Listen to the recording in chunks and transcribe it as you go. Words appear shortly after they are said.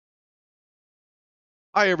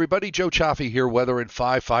Hi, everybody. Joe Cioffi here. Weather in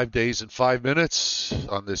 5 days and 5 minutes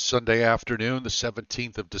on this Sunday afternoon, the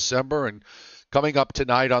 17th of December. And coming up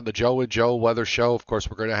tonight on the Joe and Joe Weather Show, of course,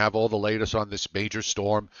 we're going to have all the latest on this major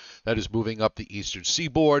storm that is moving up the eastern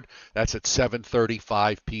seaboard. That's at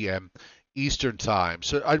 7:35 p.m. Eastern Time.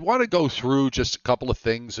 So I want to go through just a couple of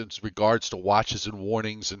things in regards to watches and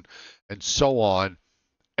warnings and so on.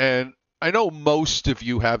 And I know most of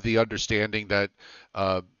you have the understanding that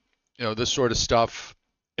uh, this sort of stuff,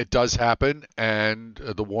 it does happen, and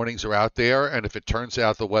the warnings are out there. And if it turns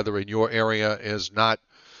out the weather in your area is not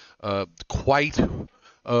quite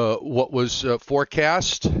what was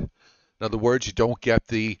forecast, in other words, you don't get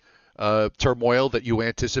the turmoil that you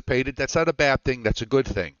anticipated, that's not a bad thing. That's a good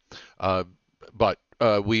thing. Uh, but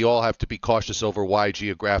we all have to be cautious over wide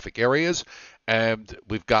geographic areas, and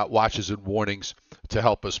we've got watches and warnings to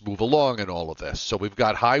help us move along in all of this. So we've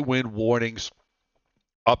got high wind warnings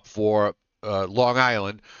up for Long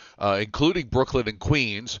Island, including Brooklyn and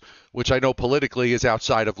Queens, which I know politically is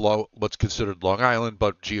outside of what's considered Long Island,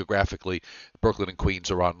 but geographically, Brooklyn and Queens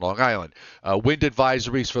are on Long Island. Wind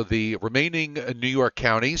advisories for the remaining New York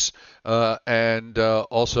counties and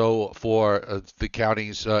also for the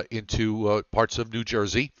counties into parts of New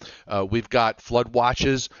Jersey. We've got flood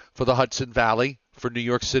watches for the Hudson Valley, for New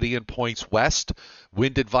York City and points west,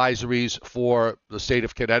 wind advisories for the state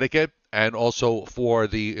of Connecticut, and also for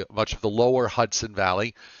the much of the lower Hudson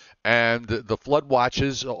Valley. And the flood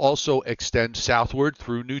watches also extend southward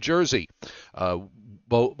through New Jersey.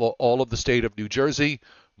 All of the state of New Jersey,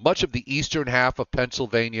 much of the eastern half of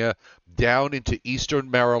Pennsylvania, down into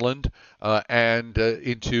eastern Maryland, and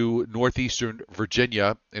into northeastern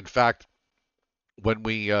Virginia. In fact, when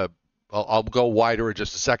we I'll go wider in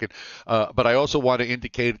just a second, but I also want to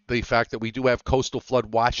indicate the fact that we do have coastal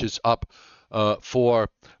flood watches up for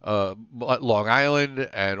Long Island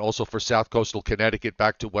and also for South Coastal Connecticut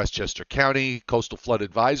back to Westchester County. Coastal flood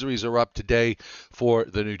advisories are up today for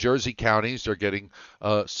the New Jersey counties. They're getting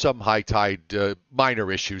some high tide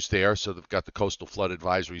minor issues there, so they've got the coastal flood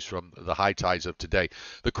advisories from the high tides of today.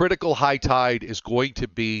 The critical high tide is going to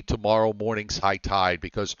be tomorrow morning's high tide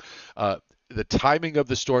because the timing of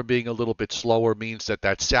the storm being a little bit slower means that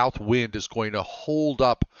that south wind is going to hold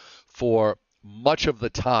up for much of the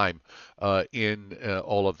time in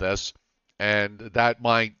all of this. And that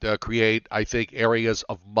might create, I think, areas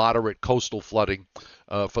of moderate coastal flooding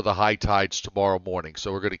for the high tides tomorrow morning.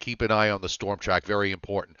 So we're going to keep an eye on the storm track. Very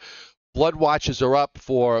important. Flood watches are up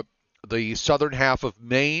for the southern half of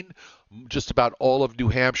Maine, just about all of New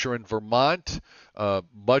Hampshire and Vermont,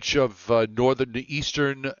 much of northern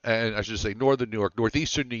eastern, and I should say northern New York,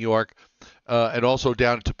 northeastern New York, and also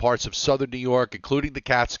down into parts of southern New York, including the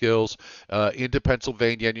Catskills, into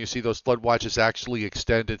Pennsylvania. And you see those flood watches actually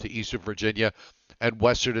extend into eastern Virginia and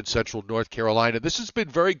western and central North Carolina. This has been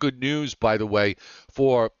very good news, by the way,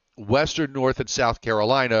 for western North and South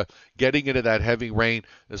Carolina getting into that heavy rain.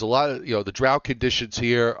 There's a lot of, the drought conditions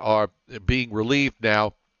here are being relieved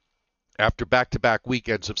now after back-to-back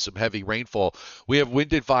weekends of some heavy rainfall. We have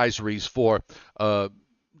wind advisories for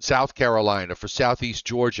South Carolina, for southeast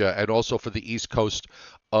Georgia, and also for the east coast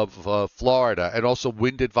of Florida. And also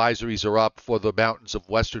wind advisories are up for the mountains of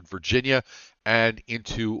western Virginia and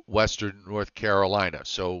into western North Carolina.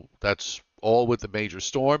 So that's all with the major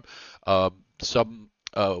storm. Some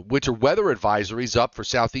winter weather advisories up for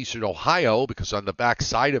southeastern Ohio because on the back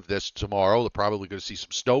side of this tomorrow, they're probably going to see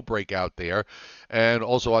some snow break out there, and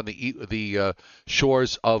also on the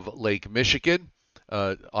shores of Lake Michigan,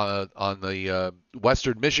 on the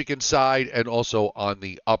western Michigan side, and also on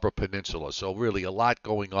the Upper Peninsula. So really a lot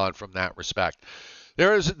going on from that respect.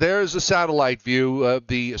 There's a satellite view.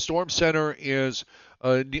 The storm center is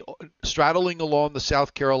straddling along the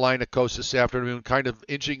South Carolina coast this afternoon, kind of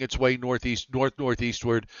inching its way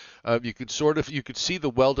northeastward. You could see the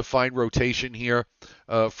well-defined rotation here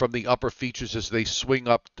from the upper features as they swing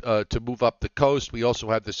up to move up the coast. We also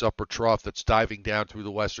have this upper trough that's diving down through the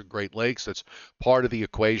western Great Lakes. That's part of the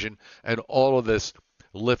equation, and all of this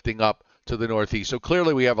lifting up to the northeast. So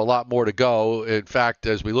clearly we have a lot more to go. In fact,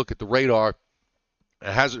 as we look at the radar,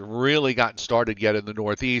 it hasn't really gotten started yet in the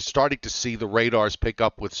Northeast. Starting to see the radars pick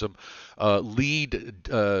up with some lead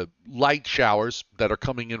light showers that are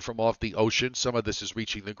coming in from off the ocean. Some of this is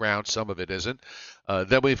reaching the ground, some of it isn't.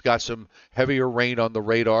 Then we've got some heavier rain on the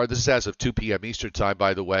radar. This is as of 2 p.m. Eastern Time,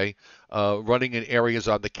 by the way. Running in areas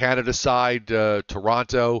on the Canada side,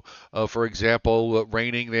 Toronto, for example,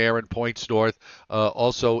 raining there in points north.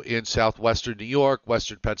 Also in southwestern New York,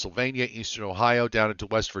 western Pennsylvania, eastern Ohio, down into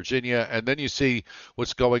West Virginia. And then you see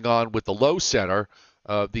what's going on with the low center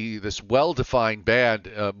this well-defined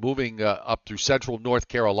band moving up through central North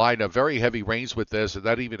Carolina. Very heavy rains with this, and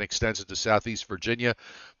that even extends into southeast Virginia.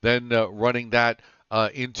 Then running that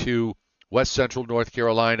into west central North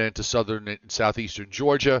Carolina, into southern and southeastern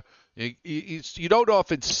Georgia. You don't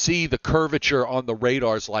often see the curvature on the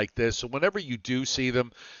radars like this, so whenever you do see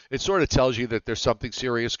them, it sort of tells you that there's something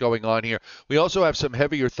serious going on here. We also have some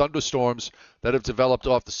heavier thunderstorms that have developed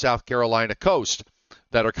off the South Carolina coast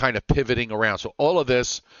that are kind of pivoting around. So all of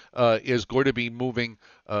this is going to be moving,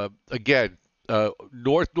 again,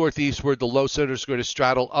 northeastward. The low center is going to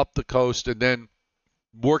straddle up the coast and then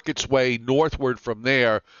work its way northward from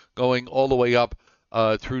there, going all the way up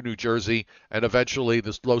through New Jersey, and eventually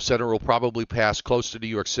this low center will probably pass close to New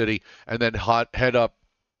York City and then head up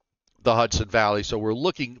the Hudson Valley. So we're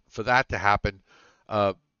looking for that to happen.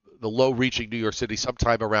 The low reaching New York City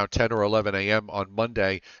sometime around 10 or 11 a.m. on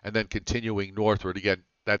Monday, and then continuing northward. Again,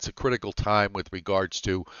 that's a critical time with regards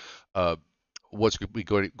to what's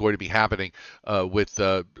going to be happening with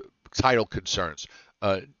tidal concerns.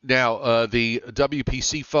 Now, the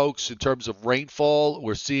WPC folks, in terms of rainfall,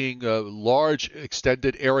 we're seeing large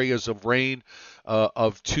extended areas of rain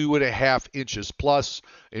of 2.5 inches plus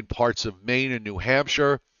in parts of Maine and New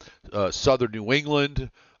Hampshire, southern New England,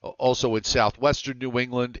 also in southwestern New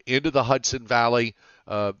England, into the Hudson Valley,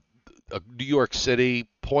 New York City,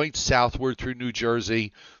 points southward through New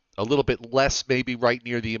Jersey. A little bit less maybe right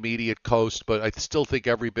near the immediate coast, but I still think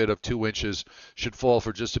every bit of 2 inches should fall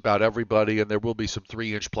for just about everybody, and there will be some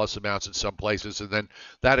 3-inch plus amounts in some places. And then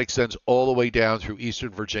that extends all the way down through eastern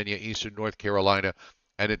Virginia, eastern North Carolina,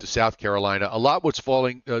 and into South Carolina. A lot what's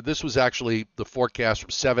falling, this was actually the forecast from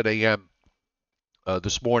 7 a.m.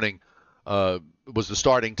 This morning, was the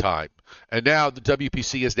starting time. And now the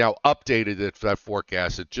WPC has now updated it for that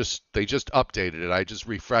forecast. They just updated it. I just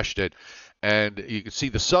refreshed it. And you can see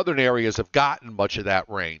the southern areas have gotten much of that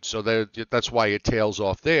rain. So that's why it tails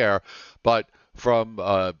off there. But from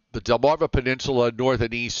the Delmarva Peninsula, north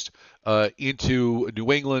and east, into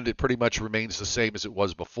New England, it pretty much remains the same as it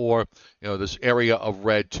was before. This area of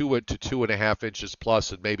red, 2 to 2.5 inches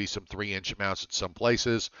plus, and maybe some 3-inch amounts in some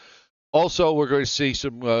places. Also, we're going to see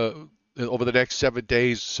some over the next 7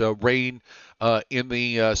 days, rain in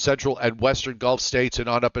the central and western Gulf states and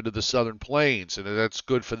on up into the southern plains. And that's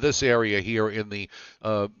good for this area here in the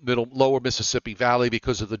lower Mississippi Valley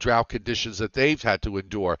because of the drought conditions that they've had to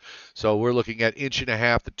endure. So we're looking at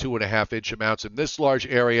 1.5 to 2.5 inch amounts in this large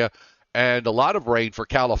area. And a lot of rain for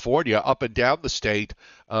California up and down the state,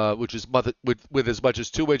 which is with as much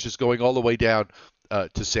as 2 inches going all the way down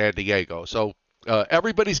to San Diego. So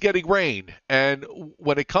everybody's getting rain, and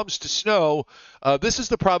when it comes to snow, this is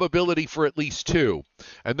the probability for at least 2,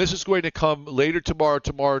 and this is going to come later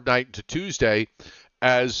tomorrow night into Tuesday,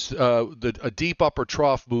 as a deep upper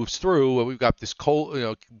trough moves through, and we've got this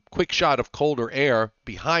cold, quick shot of colder air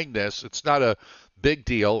behind this. It's not a big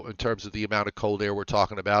deal in terms of the amount of cold air we're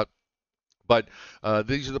talking about. But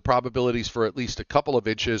these are the probabilities for at least a couple of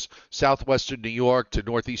inches, southwestern New York to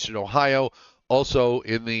northeastern Ohio. Also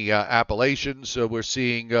in the Appalachians, we're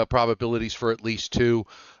seeing probabilities for at least 2,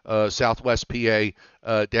 southwest PA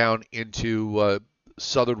down into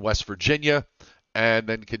southern West Virginia, and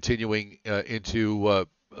then continuing into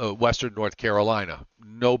western North Carolina.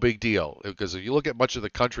 No big deal, because if you look at much of the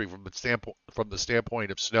country from the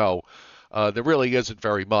standpoint of snow, there really isn't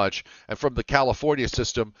very much. And from the California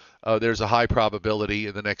system, there's a high probability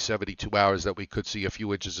in the next 72 hours that we could see a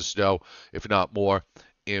few inches of snow, if not more,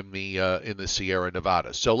 in the Sierra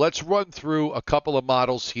Nevada. So let's run through a couple of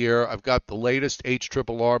models here. I've got the latest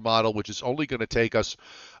HRRR model, which is only going to take us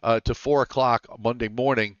to 4 o'clock Monday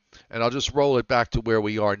morning, and I'll just roll it back to where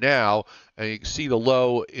we are now. And you can see the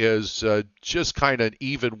low is just kind of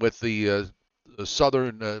even with the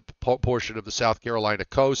southern portion of the South Carolina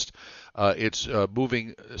coast. It's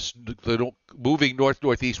moving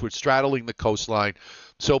north-northeastward, straddling the coastline.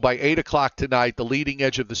 So by 8 o'clock tonight, the leading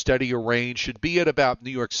edge of the steadier rain should be at about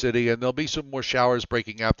New York City, and there'll be some more showers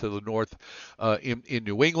breaking out to the north in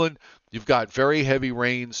New England. You've got very heavy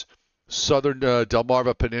rains, southern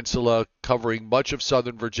Delmarva Peninsula covering much of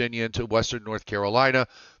southern Virginia into western North Carolina.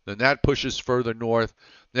 Then that pushes further north.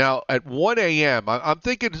 Now, at 1 a.m., I'm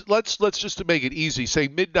thinking let's just to make it easy, say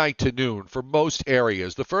midnight to noon for most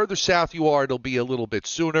areas. The further south you are, it'll be a little bit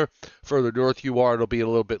sooner. Further north you are, it'll be a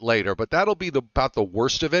little bit later. But that'll be about the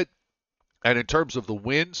worst of it. And in terms of the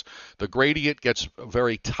winds, the gradient gets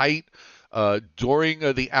very tight during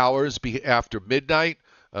the hours after midnight.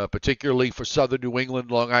 Particularly for southern New England,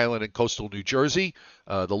 Long Island, and coastal New Jersey.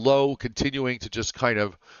 The low continuing to just kind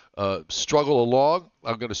of struggle along.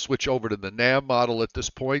 I'm going to switch over to the NAM model at this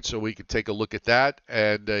point so we can take a look at that.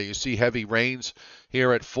 And you see heavy rains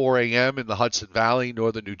here at 4 a.m. in the Hudson Valley,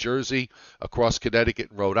 northern New Jersey, across Connecticut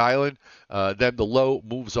and Rhode Island. Then the low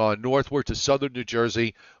moves on northward to southern New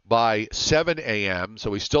Jersey by 7 a.m.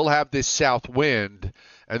 So we still have this south wind.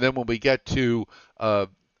 And then when we get to 10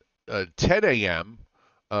 a.m.,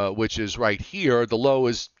 which is right here, the low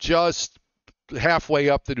is just halfway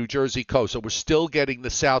up the New Jersey coast. So we're still getting the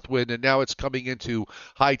south wind, and now it's coming into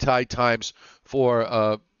high tide times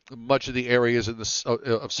for much of the areas in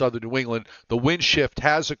of southern New England. The wind shift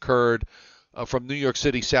has occurred from New York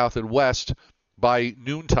City south and west by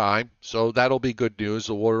noontime, so that'll be good news.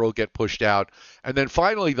 The water will get pushed out, and then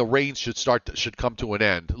finally the rain should come to an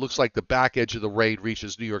end. It looks like the back edge of the rain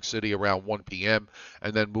reaches New York City around 1 p.m.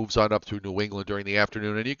 and then moves on up through New England during the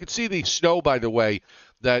afternoon. And you can see the snow, by the way,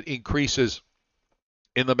 that increases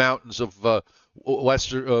in the mountains of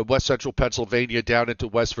west central Pennsylvania down into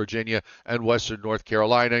West Virginia and western North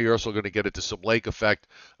Carolina. You're also going to get into some lake effect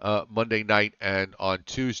Monday night and on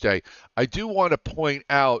Tuesday. I do want to point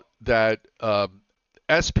out that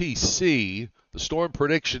SPC, the Storm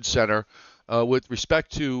Prediction Center, with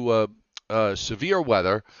respect to severe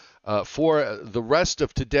weather for the rest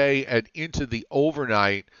of today and into the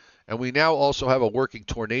overnight, and we now also have a working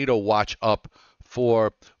tornado watch up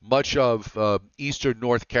for much of eastern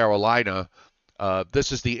North Carolina.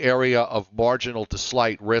 This is the area of marginal to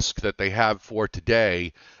slight risk that they have for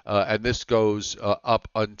today, and this goes up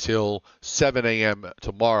until 7 a.m.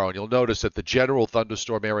 tomorrow. And you'll notice that the general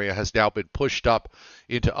thunderstorm area has now been pushed up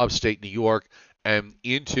into upstate New York and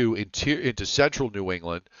into central New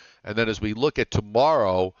England. And then as we look at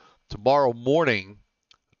tomorrow morning,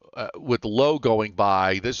 with the low going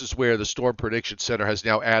by, this is where the Storm Prediction Center has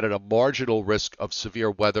now added a marginal risk of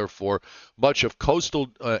severe weather for much of coastal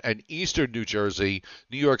and eastern New Jersey,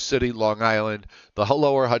 New York City, Long Island, the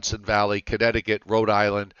lower Hudson Valley, Connecticut, Rhode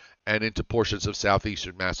Island, and into portions of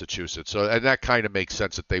southeastern Massachusetts. So, and that kind of makes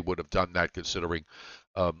sense that they would have done that considering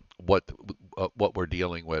what we're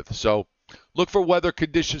dealing with. So look for weather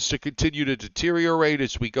conditions to continue to deteriorate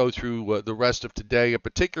as we go through the rest of today, and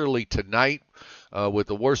particularly tonight, with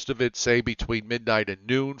the worst of it, say, between midnight and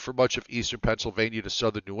noon for much of eastern Pennsylvania to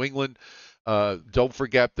southern New England. Don't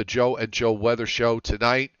forget the Joe and Joe Weather Show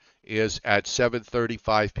tonight is at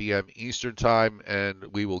 7:35 p.m. Eastern Time, and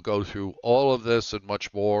we will go through all of this and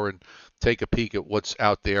much more and take a peek at what's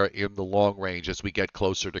out there in the long range as we get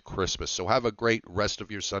closer to Christmas. So have a great rest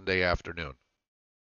of your Sunday afternoon.